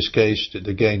 that in this case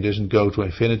the gain doesn't go to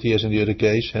infinity as in the other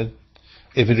case.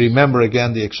 If you remember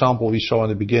again the example we saw in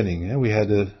the beginning, we had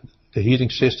the heating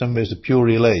system with the pure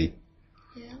relay.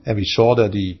 Yeah. And we saw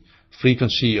that the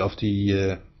frequency of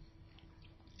the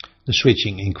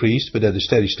switching increased, but that the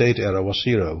steady state error was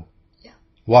 0. Yeah.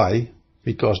 Why?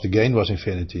 Because the gain was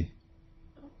infinity.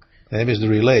 Okay. And with the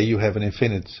relay you have an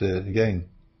infinite gain.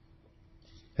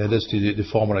 That's the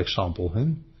former example.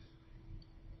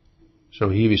 So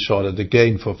here we saw that the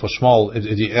gain for small, if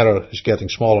the error is getting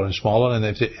smaller and smaller, and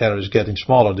if the error is getting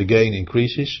smaller, the gain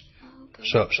increases.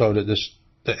 Okay. So that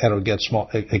the error gets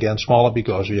again smaller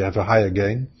because we have a higher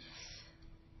gain.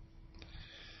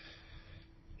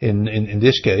 In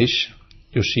this case,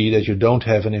 you see that you don't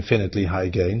have an infinitely high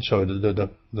gain, so there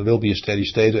will be a steady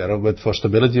state error, but for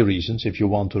stability reasons, if you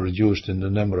want to reduce the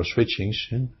number of switchings,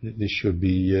 this should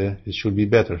be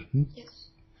better. Yes.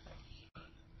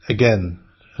 Again,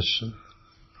 it's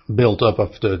built up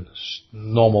of the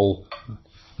normal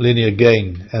linear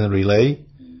gain and relay.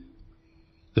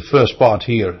 The first part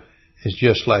here is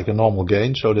just like a normal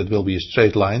gain, so that will be a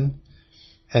straight line,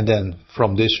 and then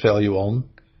from this value on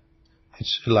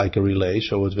it's like a relay,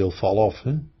 so it will fall off.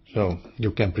 So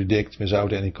you can predict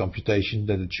without any computation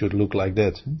that it should look like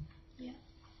that. Yeah.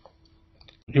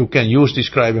 You can use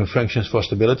describing functions for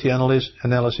stability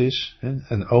analysis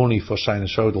and only for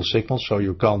sinusoidal signals, so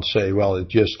you can't say, well,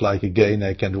 it's just like a gain,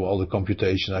 I can do all the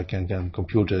computations, I can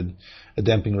compute a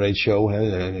damping ratio,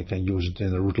 I can use it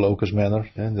in a root locus manner,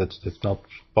 that's not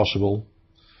possible.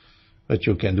 But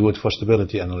you can do it for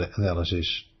stability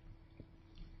analysis.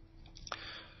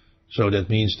 So that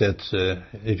means that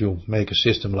if you make a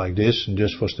system like this, and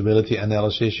just for stability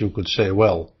analysis, you could say,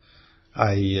 well,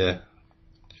 I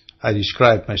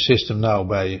describe my system now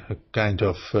by a kind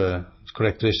of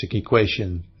characteristic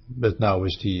equation, but now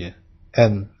with the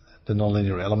n, the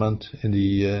nonlinear element in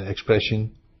the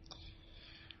expression.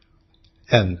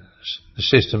 And the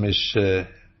system is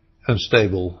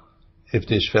unstable if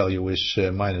this value is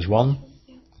 -1.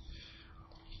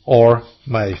 Or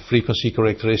my frequency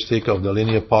characteristic of the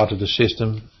linear part of the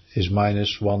system is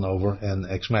 -1 over n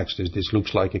x max. This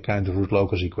looks like a kind of root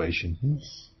locus equation.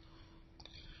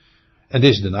 And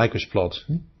this is the Nyquist plot.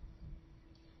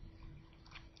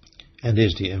 And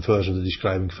this is the inverse of the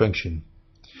describing function.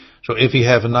 So if we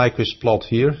have a Nyquist plot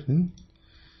here,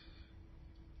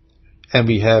 And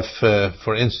we have,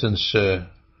 for instance,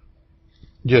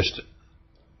 just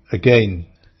a gain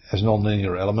as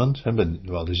non-linear element. But,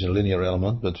 well, this is a linear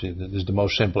element, but this is the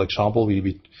most simple example.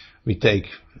 We take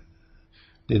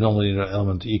the non-linear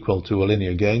element equal to a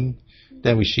linear gain.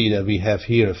 Then we see that we have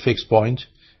here a fixed point,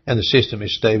 and the system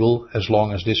is stable as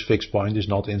long as this fixed point is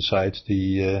not inside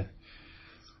the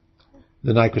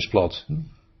Nyquist plot.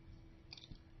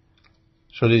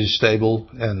 So this is stable,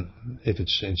 and if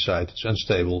it's inside, it's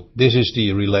unstable. This is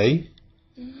the relay,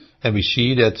 and we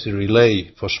see that the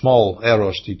relay, for small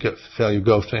errors, the value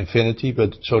goes to infinity,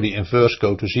 but so the inverse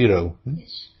go to 0.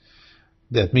 Yes.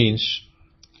 That means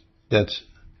that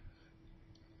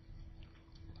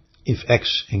if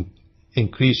x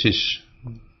increases,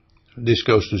 this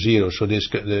goes to 0, so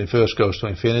the inverse goes to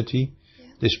infinity. Yeah.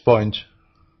 This point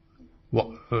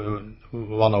 1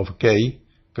 over k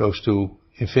goes to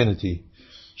infinity.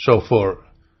 So for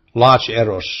large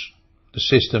errors the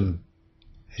system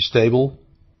is stable,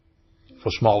 for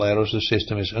small errors the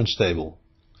system is unstable.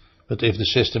 But if the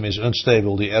system is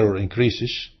unstable, the error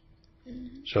increases,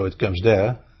 so it comes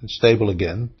there, it's stable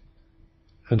again,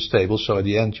 unstable, so at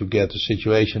the end you get a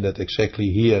situation that exactly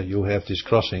here you have this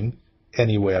crossing,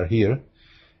 anywhere here,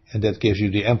 and that gives you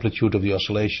the amplitude of the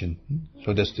oscillation.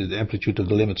 So that's the amplitude of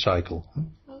the limit cycle. Okay.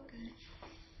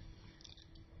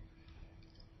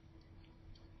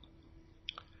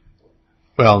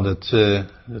 Well,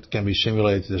 that can be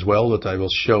simulated as well, but I will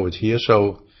show it here.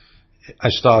 So I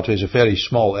start with a very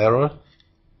small error.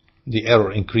 The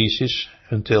error increases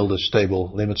until the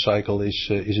stable limit cycle is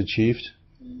achieved.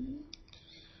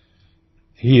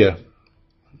 Here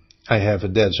I have a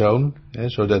dead zone,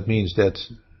 so that means that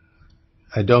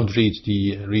I don't reach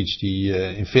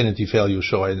the infinity value,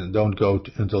 so I don't go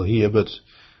until here. But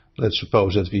let's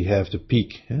suppose that we have the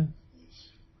peak.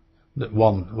 The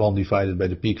 1 divided by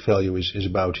the peak value is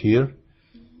about here.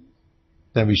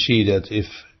 Then we see that if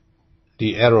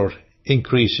the error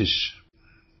increases,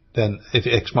 then if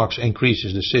x max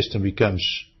increases, the system becomes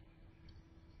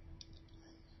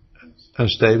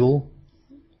unstable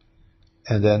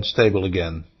and then stable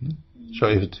again. So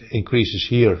if it increases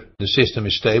here, the system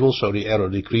is stable, so the error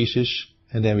decreases,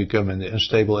 and then we come in the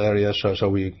unstable area, so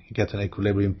we get an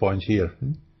equilibrium point here.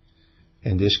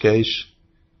 In this case,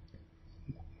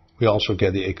 we also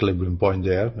get the equilibrium point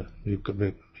there,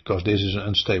 because this is an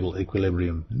unstable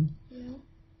equilibrium. Yeah.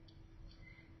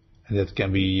 And that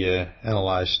can be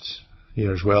analyzed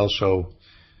here as well. So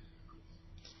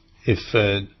if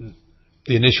the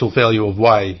initial value of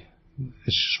y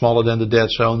is smaller than the dead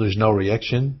zone, there is no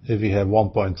reaction. If we have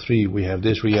 1.3, we have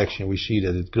this reaction. We see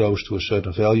that it grows to a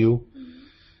certain value.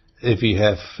 If we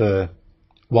have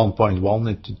 1.1,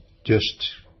 it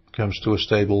just comes to a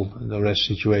stable rest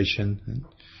situation.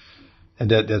 And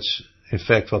that's in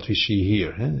fact what we see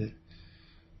here.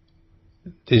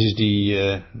 This is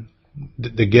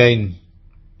the gain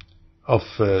of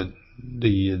the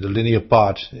linear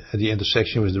part at the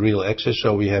intersection with the real axis.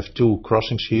 So we have two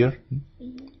crossings here.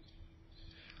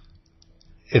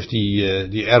 If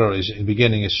the error is in the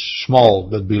beginning is small,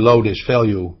 but below this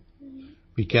value,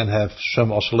 we can have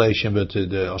some oscillation, but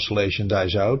the oscillation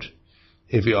dies out.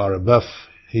 If we are above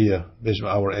here with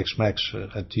our x max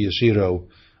at t0,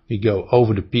 we go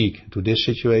over the peak to this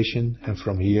situation, and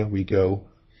from here we go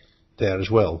there as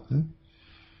well.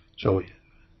 So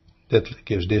that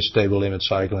gives this stable limit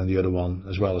cycle, and the other one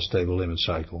as well a stable limit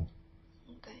cycle.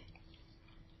 Okay.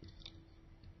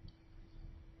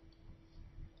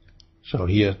 So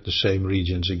here the same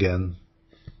regions again,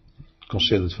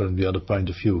 considered from the other point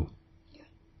of view. Yeah.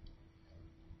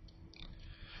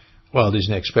 Well, this is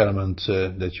an experiment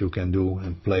that you can do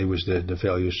and play with the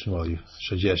values. Well, you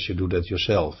suggest you do that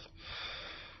yourself.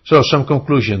 So some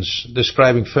conclusions.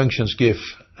 Describing functions give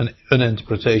an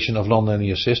interpretation of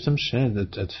nonlinear systems.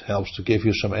 That helps to give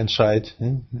you some insight.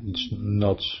 It's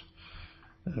not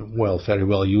very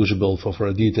well usable for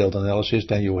a detailed analysis.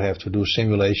 Then you have to do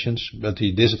simulations. But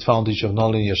the disadvantage of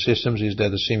nonlinear systems is that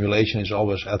the simulation is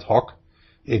always ad hoc.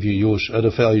 If you use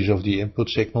other values of the input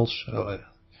signals,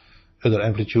 other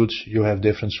amplitudes, you have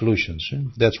different solutions.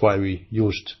 That's why we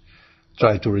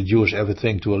try to reduce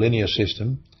everything to a linear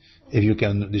system. If you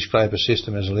can describe a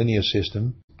system as a linear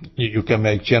system, you can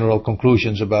make general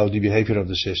conclusions about the behavior of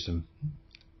the system.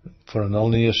 For a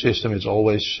nonlinear system, it's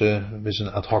always with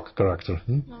an ad hoc character.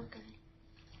 Okay.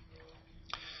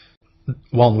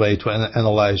 One way to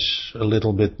analyze a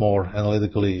little bit more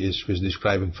analytically is with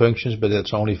describing functions, but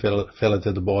that's only valid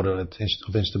at the border of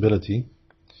instability.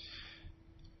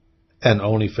 And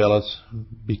only valid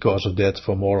because of that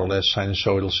for more or less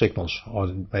sinusoidal signals,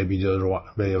 or maybe the other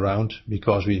way around.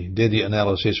 Because we did the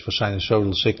analysis for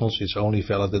sinusoidal signals, it's only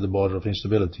valid at the border of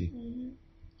instability.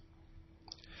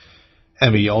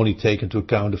 And we only take into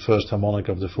account the first harmonic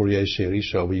of the Fourier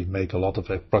series, so we make a lot of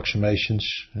approximations.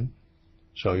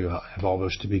 So you have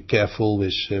always to be careful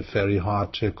with very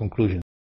hard conclusions.